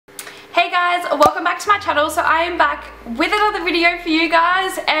welcome back to my channel. So I am back with another video for you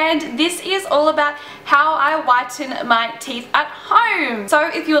guys, and this is all about how I whiten my teeth at home. So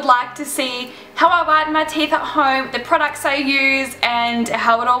if you would like to see how I whiten my teeth at home, the products I use and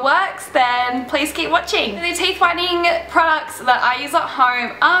how it all works, then please keep watching. The teeth whitening products that I use at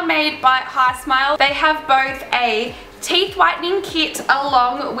home are made by HiSmile. They have both a teeth whitening kit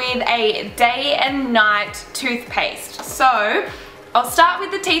along with a day and night toothpaste. So I'll start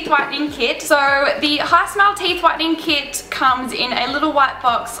with the teeth whitening kit. So the HiSmile teeth whitening kit comes in a little white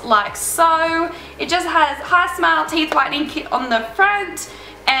box like so. It just has HiSmile teeth whitening kit on the front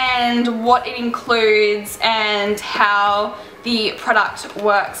and what it includes and how the product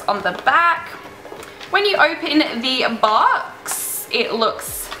works on the back. When you open the box, it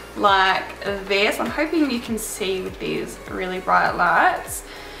looks like this. I'm hoping you can see with these really bright lights.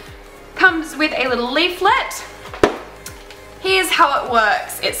 Comes with a little leaflet. Here's how it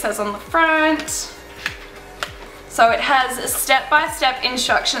works. It says on the front. So it has step-by-step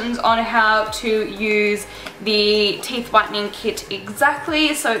instructions on how to use the teeth whitening kit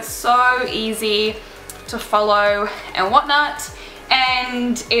exactly. So it's so easy to follow and whatnot.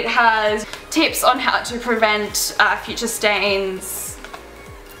 And it has tips on how to prevent future stains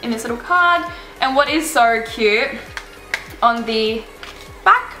in this little card. And what is so cute, on the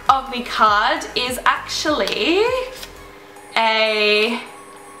back of the card is actually a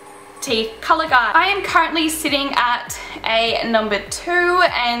teeth color guide. I am currently sitting at a number 2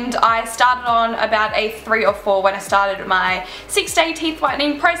 and I started on about a 3 or 4 when I started my 6-day teeth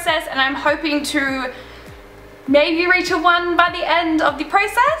whitening process, and I'm hoping to maybe reach a 1 by the end of the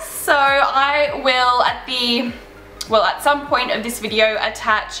process. So I will at some point of this video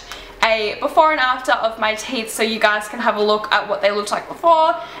attach a before and after of my teeth so you guys can have a look at what they looked like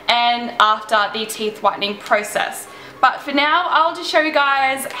before and after the teeth whitening process. But for now, I'll just show you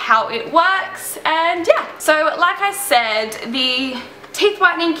guys how it works, and yeah. So like I said, the teeth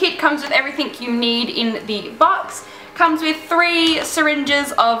whitening kit comes with everything you need in the box. Comes with 3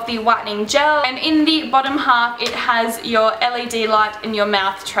 syringes of the whitening gel, and in the bottom half it has your LED light and your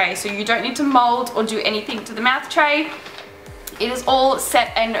mouth tray, so you don't need to mold or do anything to the mouth tray. It is all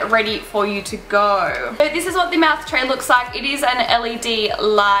set and ready for you to go. So this is what the mouth tray looks like. It is an LED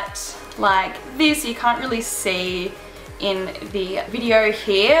light like this. You can't really see in the video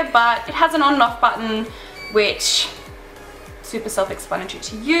here, but it has an on and off button, which super self-explanatory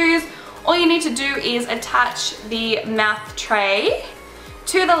to use. All you need to do is attach the mouth tray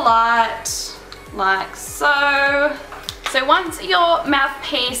to the light like so. So once your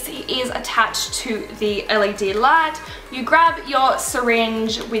mouthpiece is attached to the LED light, you grab your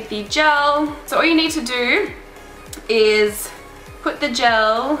syringe with the gel. So all you need to do is put the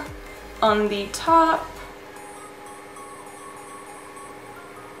gel on the top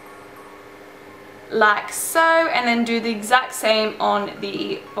like so, and then do the exact same on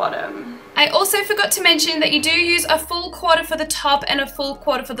the bottom. I also forgot to mention that you do use a full quarter for the top and a full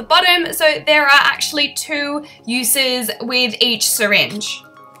quarter for the bottom, so there are actually 2 uses with each syringe.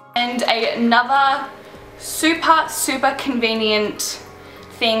 And another super convenient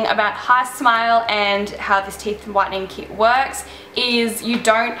thing about HiSmile and how this teeth whitening kit works is you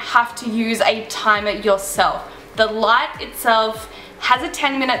don't have to use a timer yourself. The light itself has a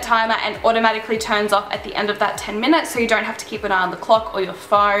 10-minute timer and automatically turns off at the end of that 10 minutes, so you don't have to keep an eye on the clock or your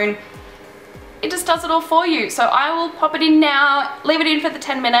phone. It just does it all for you. So I will pop it in now, leave it in for the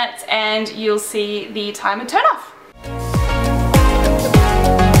 10 minutes, and you'll see the timer turn off.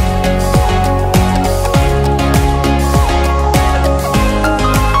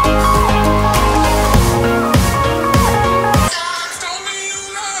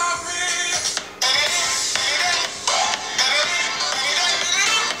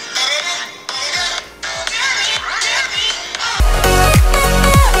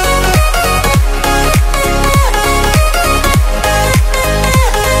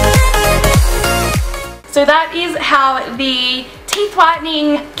 So that is how the teeth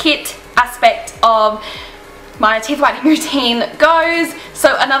whitening kit aspect of my teeth whitening routine goes.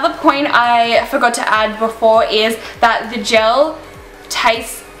 So another point I forgot to add before is that the gel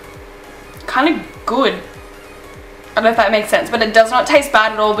tastes kind of good. I don't know if that makes sense, but it does not taste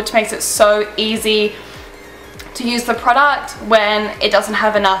bad at all, which makes it so easy to use the product when it doesn't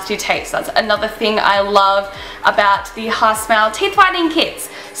have a nasty taste. That's another thing I love about the HiSmile teeth whitening kits.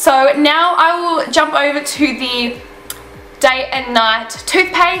 So now I will jump over to the day and night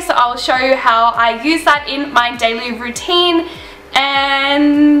toothpaste. So I'll show you how I use that in my daily routine,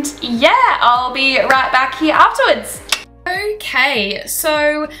 and yeah, I'll be right back here afterwards. Okay,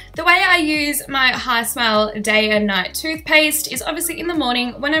 so the way I use my HiSmile day and night toothpaste is obviously in the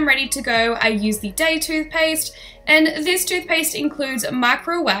morning when I'm ready to go. I use the day toothpaste, and this toothpaste includes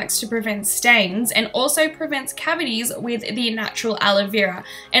micro wax to prevent stains and also prevents cavities with the natural aloe vera,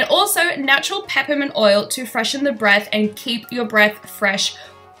 and also natural peppermint oil to freshen the breath and keep your breath fresh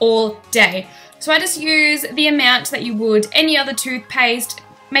all day. So I just use the amount that you would any other toothpaste,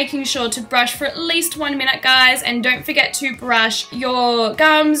 making sure to brush for at least 1 minute, guys, and don't forget to brush your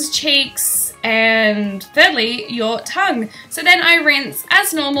gums, cheeks, and thirdly, your tongue. So then I rinse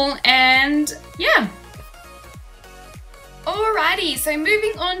as normal, and yeah. Alrighty, so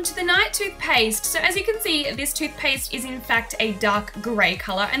moving on to the night toothpaste. So as you can see, this toothpaste is in fact a dark grey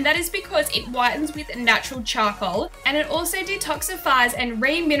colour, and that is because it whitens with natural charcoal, and it also detoxifies and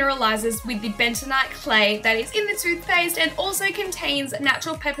remineralizes with the bentonite clay that is in the toothpaste, and also contains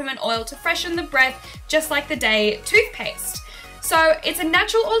natural peppermint oil to freshen the breath, just like the day toothpaste. So it's a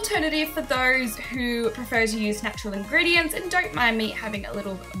natural alternative for those who prefer to use natural ingredients and don't mind me having a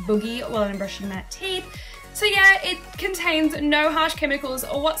little boogie while I'm brushing my teeth. So yeah, it contains no harsh chemicals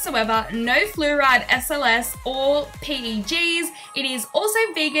whatsoever, no fluoride, SLS, or PEGs. It is also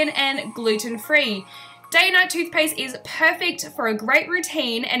vegan and gluten-free. Day and night toothpaste is perfect for a great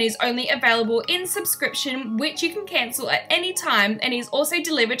routine and is only available in subscription, which you can cancel at any time, and is also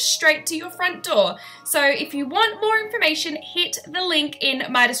delivered straight to your front door. So if you want more information, hit the link in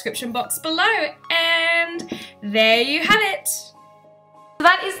my description box below, and there you have it. So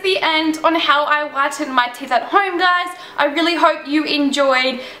that is the end on how I whiten my teeth at home, guys. I really hope you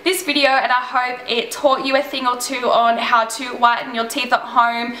enjoyed this video, and I hope it taught you a thing or two on how to whiten your teeth at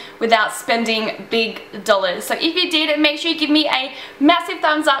home without spending big dollars. So if you did, make sure you give me a massive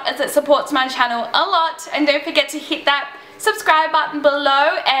thumbs up, as it supports my channel a lot, and don't forget to hit that subscribe button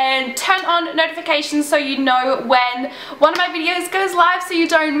below and turn on notifications so you know when one of my videos goes live so you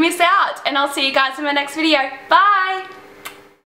don't miss out. And I'll see you guys in my next video. Bye!